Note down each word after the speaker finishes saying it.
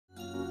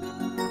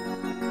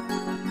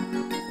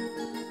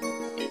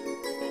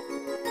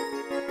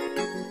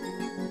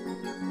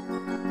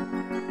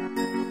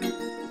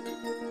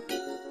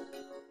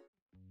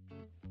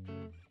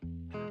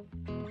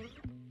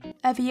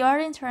If you are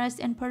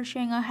interested in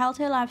pursuing a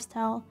healthy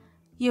lifestyle,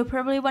 you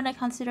probably want to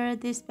consider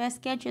these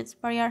best gadgets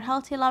for your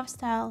healthy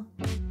lifestyle.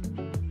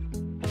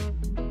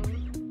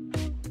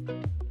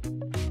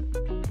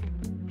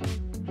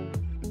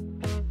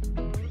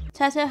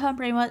 TytoHome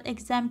Remote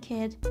Exam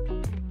Kit.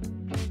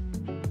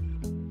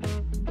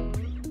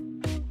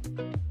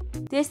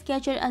 This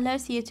gadget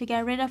allows you to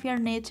get rid of your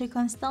need to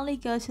constantly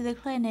go to the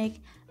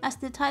clinic, as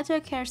the Tyto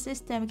Care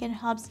system can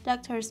help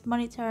doctors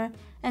monitor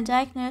and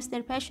diagnose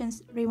their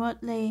patients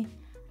remotely.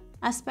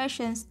 As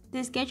patients,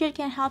 this gadget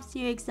can help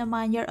you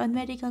examine your own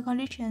medical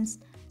conditions,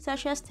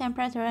 such as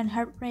temperature and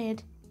heart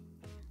rate.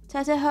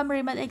 TytoHome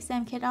Remote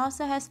Exam Kit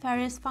also has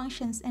various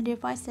functions and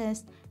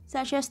devices,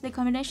 such as the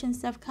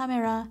combinations of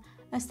camera,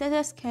 a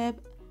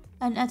stethoscope,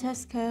 an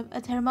otoscope,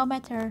 a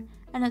thermometer,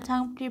 and a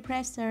tongue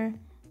depressor.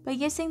 By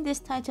using this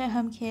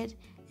TytoHome kit,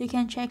 you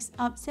can check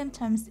up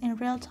symptoms in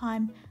real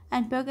time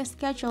and book a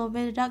schedule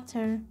with a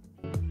doctor.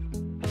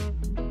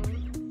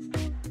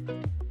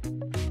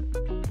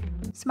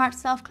 Smart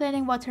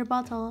Self-Cleaning Water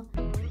Bottle.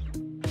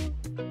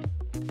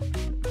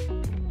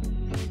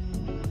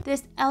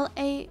 This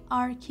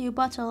LARQ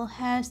bottle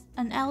has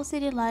an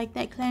LCD light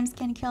that claims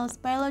can kill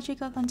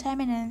biological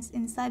contaminants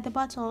inside the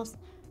bottles,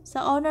 so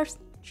owners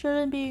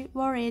shouldn't be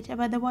worried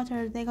about the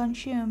water they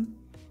consume.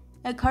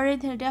 According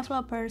to the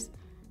developers,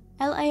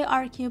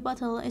 LARQ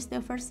bottle is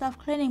the first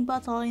self-cleaning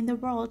bottle in the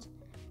world.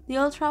 The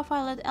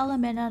ultraviolet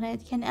element on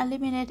it can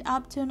eliminate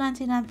up to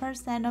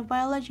 99% of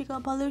biological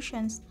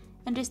pollutions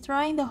and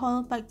destroying the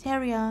whole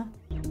bacteria.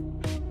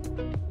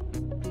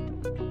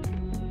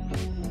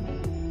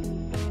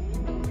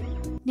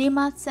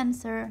 NEMA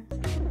sensor.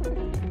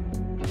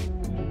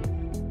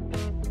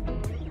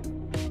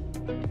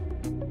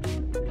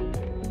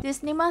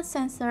 This NEMA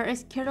sensor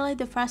is currently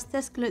the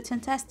fastest gluten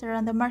tester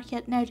on the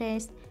market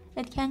nowadays.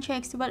 It can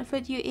check what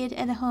food you eat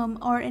at home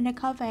or in a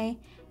cafe.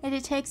 It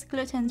detects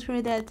gluten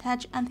through the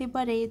attached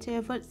antibody to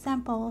a food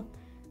sample.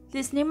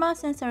 This NEMA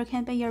sensor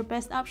can be your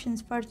best option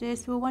for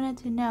those who wanted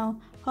to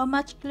know how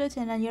much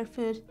gluten on your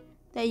food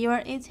that you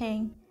are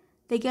eating.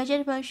 The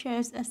gadget will show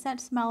a sad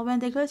smell when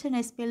the gluten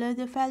is below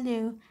the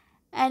value,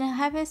 and a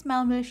happy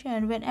smell will show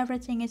when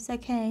everything is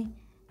okay.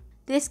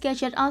 This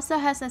gadget also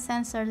has a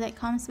sensor that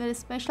comes with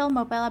special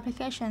mobile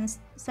applications,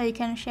 so you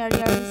can share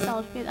your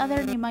result with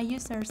other NEMA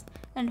users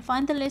and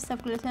find the list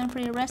of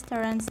gluten-free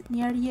restaurants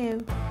near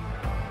you.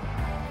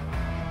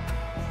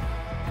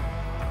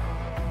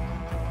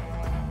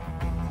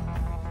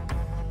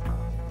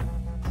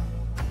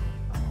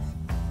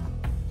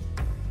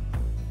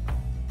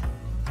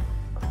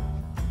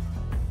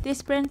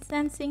 This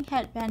brain-sensing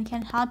headband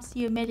can help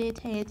you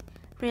meditate,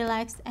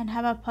 relax, and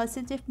have a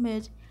positive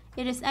mood.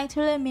 It is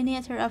actually a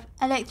miniature of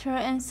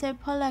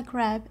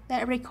electroencephalograph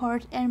that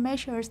records and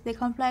measures the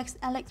complex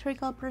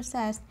electrical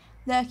process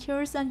that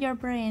occurs on your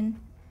brain.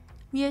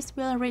 Muse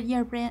will read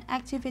your brain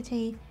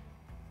activity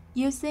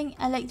using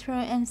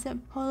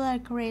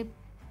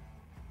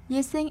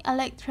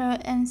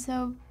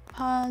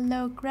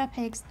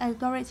electroencephalographic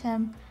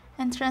algorithm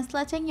and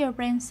translating your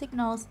brain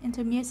signals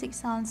into music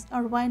sounds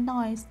or white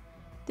noise.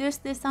 Thus,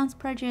 the sounds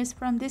produced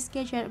from this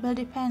gadget will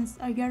depend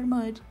on your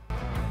mood.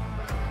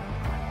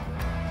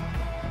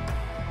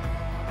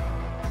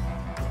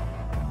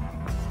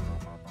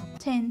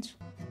 Tinge.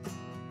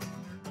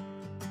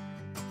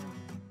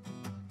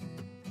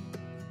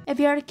 If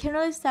you are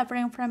currently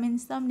suffering from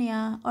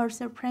insomnia or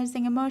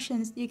suppressing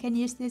emotions, you can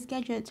use this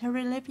gadget to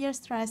relieve your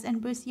stress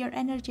and boost your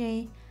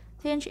energy.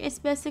 Tinge is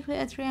basically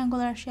a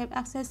triangular shaped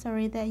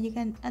accessory that you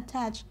can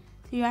attach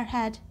to your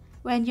head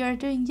when you are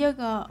doing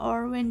yoga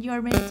or when you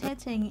are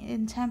meditating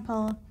in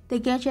temple. The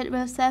gadget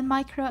will send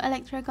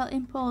micro-electrical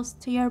impulse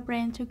to your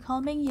brain to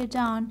calming you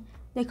down.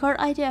 The core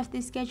idea of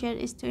this gadget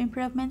is to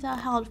improve mental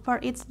health for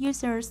its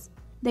users.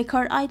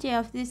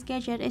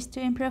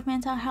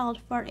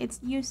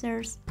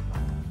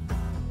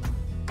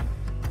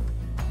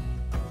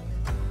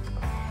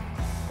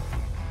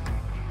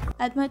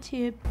 Atmo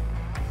tube.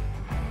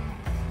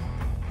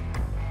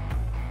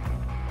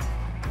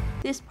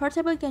 This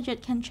portable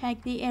gadget can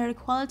check the air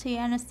quality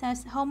and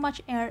assess how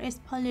much air is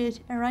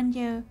polluted around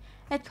you.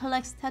 It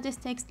collects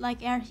statistics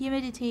like air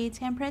humidity,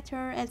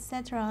 temperature,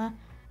 etc.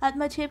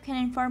 Atmo tube can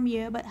inform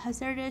you about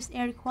hazardous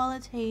air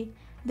quality,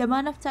 the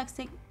amount of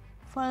toxic,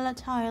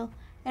 volatile,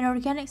 and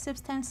organic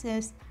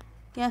substances,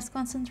 gas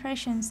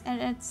concentrations, and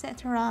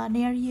etc.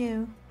 near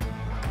you.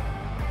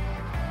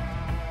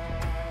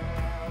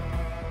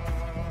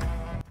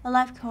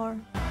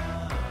 LARQ.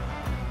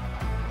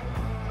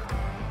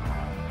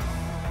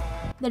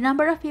 The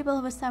number of people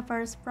who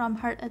suffers from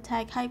heart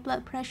attack, high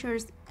blood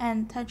pressures,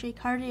 and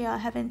tachycardia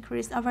have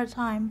increased over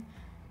time.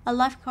 A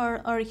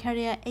LARQ or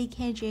cardiac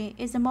EKG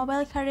is a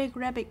mobile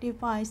cardiographic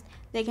device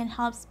that can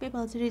help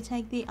people to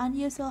detect the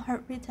unusual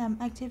heart rhythm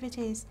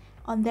activities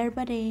on their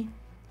body.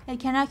 It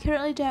can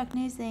accurately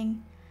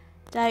diagnosing,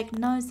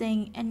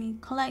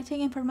 and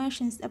collecting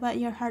information about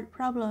your heart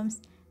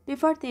problems.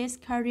 Before this,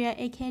 cardiac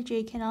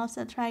EKG can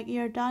also track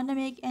your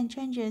dynamic and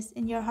changes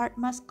in your heart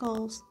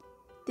muscles.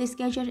 This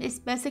gadget is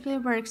basically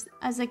works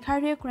as a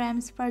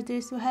cardiogram for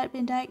those who have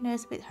been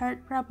diagnosed with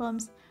heart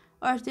problems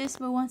or those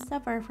who once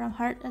suffer from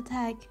heart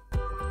attack.